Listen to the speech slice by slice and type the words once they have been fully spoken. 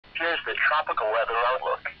Here's the tropical weather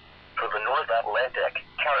outlook. For the North Atlantic,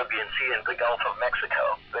 Caribbean Sea, and the Gulf of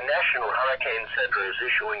Mexico, the National Hurricane Center is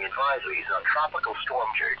issuing advisories on tropical storm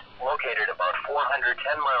surge, located about 410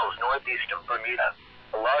 miles northeast of Bermuda.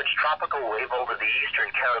 A large tropical wave over the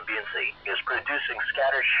eastern Caribbean Sea is producing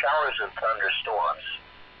scattered showers and thunderstorms.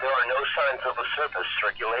 There are no signs of a surface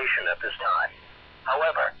circulation at this time.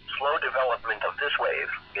 However, slow development of this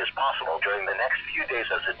wave is possible during the next few days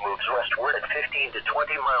as it moves westward at 15 to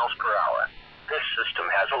 20 miles per hour. This system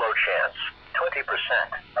has a low chance, 20%,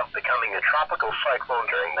 of becoming a tropical cyclone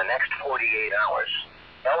during the next 48 hours.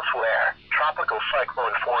 Elsewhere, tropical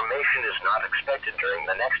cyclone formation is not expected during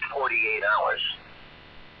the next 48 hours.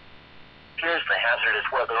 Here's the hazardous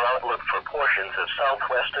weather outlook for portions of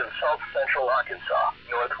southwest and south-central Arkansas,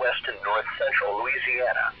 northwest and north-central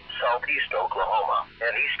Louisiana, southeast Oklahoma,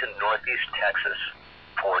 and east and northeast Texas.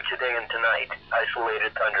 For today and tonight,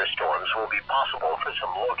 isolated thunderstorms will be possible for some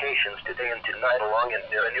locations today and tonight along and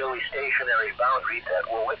near a nearly stationary boundary that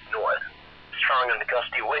will wind north. Strong and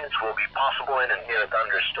gusty winds will be possible in and near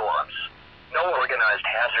thunderstorms. No organized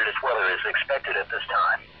hazardous weather is expected at this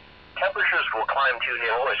time. Temperatures will climb to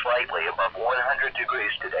near or slightly above 100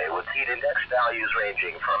 degrees today, with heat index values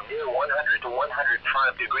ranging from near 100 to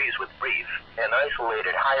 105 degrees with brief and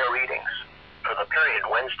isolated higher readings. For the period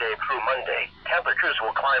Wednesday through Monday, temperatures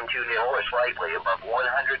will climb to near or slightly above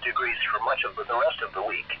 100 degrees for much of the rest of the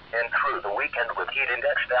week, and through the weekend with heat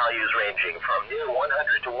index values ranging from near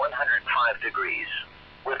 100 to 105 degrees,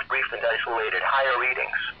 with brief and isolated higher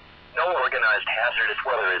readings. No organized hazardous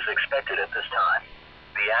weather is expected at this time.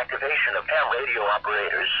 The activation of ham radio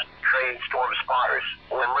operators, trained storm spotters,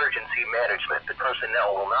 or emergency management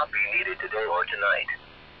personnel will not be needed today or tonight.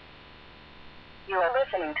 You are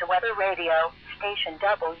listening to Weather Radio, station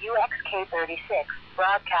WXK36,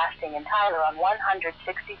 broadcasting in Tyler on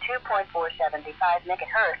 162.475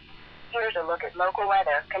 MHz. Here's a look at local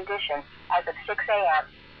weather conditions as of 6 a.m.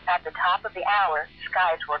 At the top of the hour,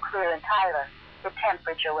 skies were clear in Tyler. The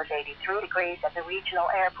temperature was 83 degrees at the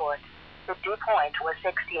regional airport. The dew point was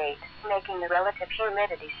 68, making the relative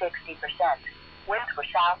humidity 60%. Winds were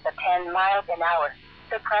south of 10 miles an hour.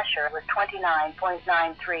 The pressure was 29.93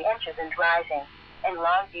 inches and rising. In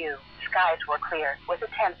Longview, skies were clear with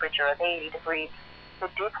a temperature of 80 degrees. The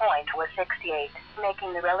dew point was 68,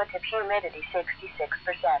 making the relative humidity 66%.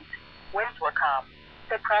 Winds were calm.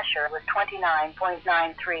 The pressure was 29.93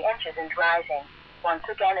 inches and rising. Once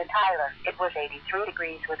again in Tyler, it was 83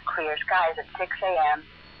 degrees with clear skies at 6 a.m.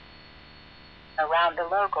 Around the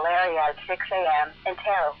local area at 6 a.m. in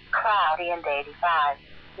Terrell, cloudy and 85.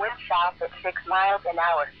 Wind south at 6 miles an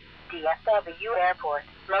hour. DFW Airport,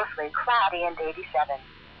 mostly cloudy and 87.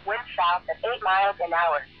 Wind south at 8 miles an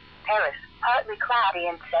hour. Paris, partly cloudy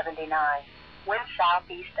and 79. Wind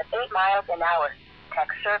southeast at 8 miles an hour.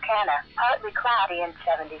 Texarkana, partly cloudy and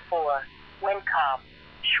 74. Wind calm.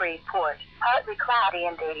 Shreveport, partly cloudy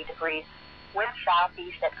and 80 degrees. Wind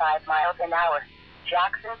southeast at 5 miles an hour.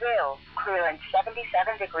 Jacksonville, clear and 77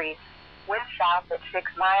 degrees. Wind south at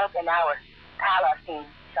 6 miles an hour. Palestine,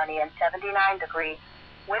 sunny and 79 degrees.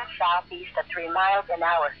 Wind southeast at 3 miles an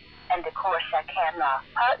hour. And Corsicana,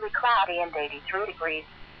 partly cloudy and 83 degrees.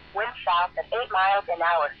 Wind south at 8 miles an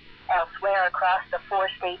hour. Elsewhere across the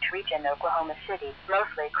four-state region, Oklahoma City,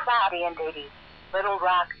 mostly cloudy and 80. Little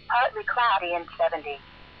Rock, partly cloudy and 70.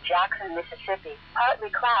 Jackson, Mississippi,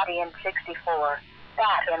 partly cloudy and 64.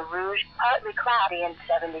 Baton Rouge, partly cloudy and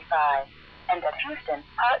 75. And at Houston,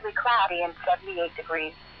 partly cloudy and 78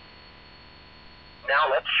 degrees. Now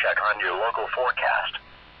let's check on your local forecast.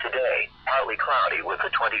 Today, partly cloudy with a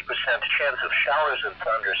 20% chance of showers and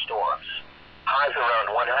thunderstorms. Highs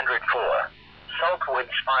around 104. South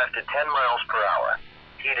winds 5 to 10 miles per hour.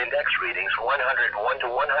 Heat index readings 101 to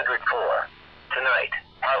 104. Tonight,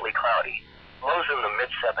 partly cloudy. Lows in the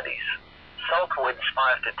mid-70s. South winds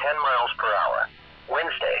 5 to 10 miles per hour.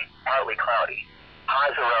 Wednesday, partly cloudy.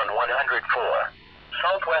 Highs around 104.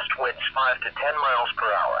 Southwest winds 5 to 10 miles per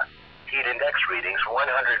hour. Heat index readings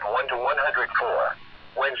 101 to 104.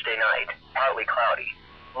 Wednesday night, partly cloudy.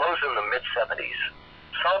 Lows in the mid-70s.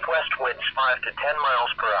 Southwest winds 5 to 10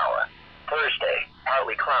 miles per hour. Thursday,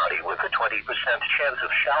 partly cloudy with a 20% chance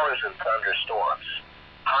of showers and thunderstorms.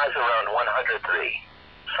 Highs around 103.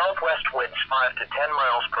 Southwest winds 5 to 10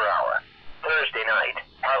 miles per hour. Thursday night,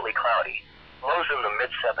 partly cloudy. Lows in the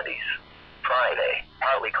mid-70s. Friday,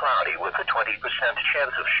 partly cloudy with a 20%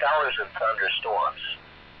 chance of showers and thunderstorms.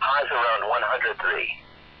 Highs around 103.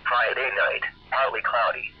 Friday night, partly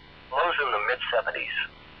cloudy. Lows in the mid-70s.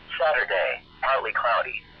 Saturday, partly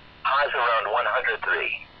cloudy. Highs around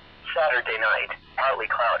 103. Saturday night, partly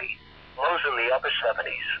cloudy. Lows in the upper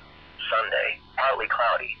 70s. Sunday, partly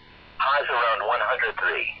cloudy. highs around 103.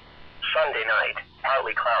 Sunday night,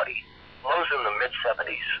 partly cloudy, lows in the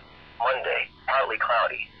mid-70s. Monday, partly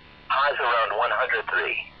cloudy, highs around 103.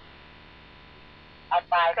 At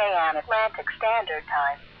 5 a.m. Atlantic Standard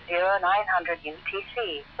Time, 0900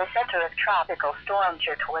 UTC, the center of Tropical Storm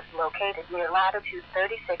Gert was located near latitude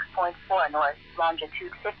 36.4 north,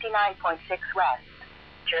 longitude 59.6 west.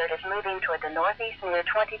 Gert is moving toward the northeast near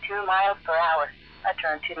 22 miles per hour. A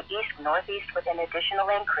turn to the east-northeast with an additional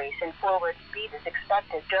increase in forward speed is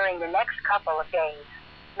expected during the next couple of days.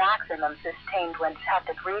 Maximum sustained winds have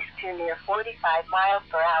decreased to near 45 miles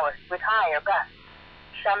per hour, with higher gusts.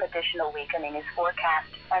 Some additional weakening is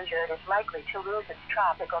forecast, and Gert is likely to lose its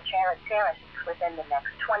tropical characteristics within the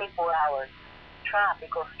next 24 hours.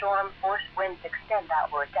 Tropical storm force winds extend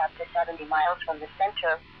outward up to 70 miles from the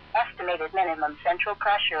center. Estimated minimum central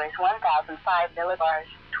pressure is 1,005 millibars,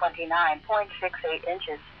 29.68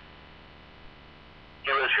 inches.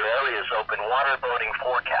 Here is your area's open water boating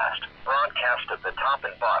forecast, broadcast at the top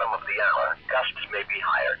and bottom of the hour. Gusts may be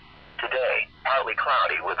higher. Today, partly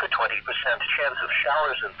cloudy with a 20% chance of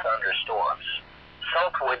showers and thunderstorms.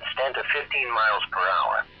 South winds 10 to 15 miles per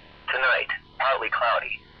hour. Tonight, partly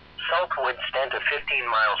cloudy. South winds 10 to 15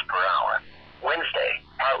 miles per hour. Wednesday,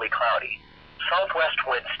 partly cloudy. Southwest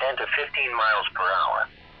winds 10 to 15 miles per hour.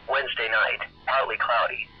 Wednesday night, partly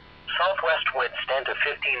cloudy. Southwest winds 10 to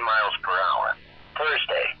 15 miles per hour.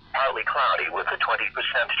 Thursday, partly cloudy with a 20%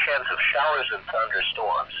 chance of showers and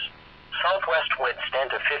thunderstorms. Southwest winds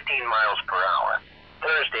 10 to 15 miles per hour.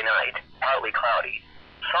 Thursday night, partly cloudy.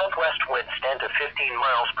 Southwest winds 10 to 15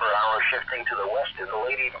 miles per hour shifting to the west in the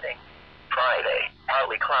late evening. Friday,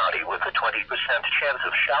 partly cloudy with a 20% chance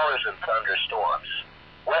of showers and thunderstorms.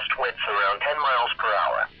 West winds around 10 miles per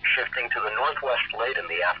hour, shifting to the northwest late in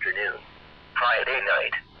the afternoon. Friday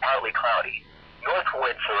night, partly cloudy. North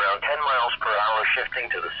winds around 10 miles per hour shifting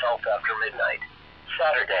to the south after midnight.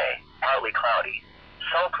 Saturday, partly cloudy.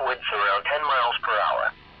 South winds around 10 miles per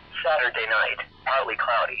hour. Saturday night, partly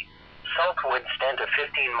cloudy. South winds 10 to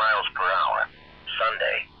 15 miles per hour.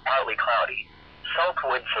 Sunday, partly cloudy. South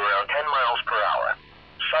winds around 10 miles per hour.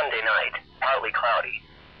 Sunday night, partly cloudy.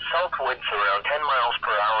 South winds around 10 miles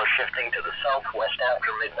per hour shifting to the southwest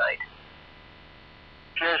after midnight.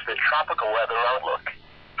 Here's the tropical weather outlook.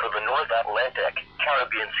 For the North Atlantic,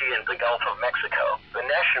 Caribbean Sea and the Gulf of Mexico, the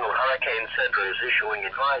National Hurricane Center is issuing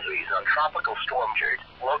advisories on Tropical Storm Gert,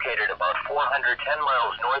 located about 410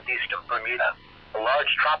 miles northeast of Bermuda. A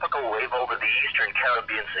large tropical wave over the eastern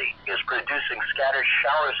Caribbean Sea is producing scattered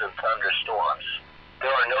showers and thunderstorms.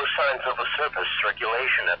 There are no signs of a surface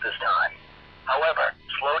circulation at this time. However,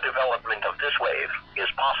 slow development of this wave is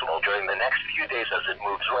possible during the next few days as it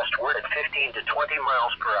moves westward at 15 to 20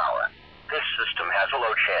 miles per hour. This system has a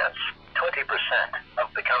low chance, 20%, of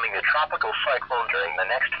becoming a tropical cyclone during the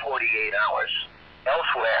next 48 hours.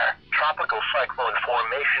 Elsewhere, tropical cyclone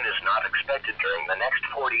formation is not expected during the next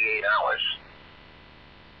 48 hours.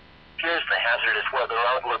 Here's the hazardous weather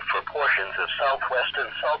outlook for portions of southwest and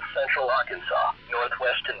south-central Arkansas,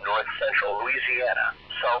 northwest and north-central Louisiana,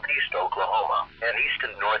 southeast Oklahoma, and east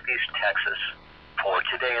and northeast Texas. For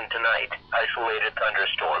today and tonight, isolated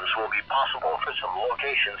thunderstorms will be possible for some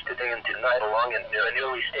locations today and tonight along a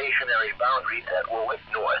nearly stationary boundary that will lift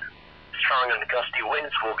north. Strong and gusty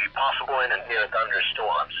winds will be possible in and near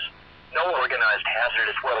thunderstorms. No organized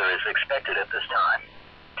hazardous weather is expected at this time.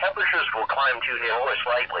 Temperatures will climb to near or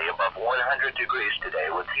slightly above 100 degrees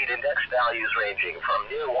today with heat index values ranging from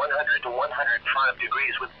near 100 to 105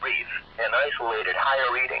 degrees with brief and isolated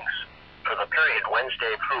higher readings. For the period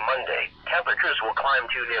Wednesday through Monday, temperatures will climb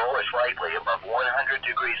to near or slightly above 100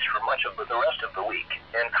 degrees for much of the rest of the week,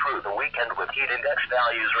 and through the weekend with heat index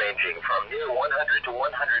values ranging from near 100 to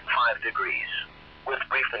 105 degrees, with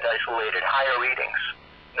brief and isolated higher readings.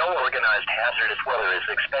 No organized hazardous weather is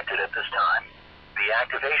expected at this time. The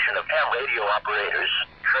activation of ham radio operators,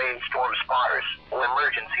 trained storm spotters, or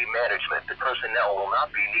emergency management personnel will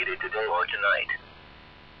not be needed today or tonight.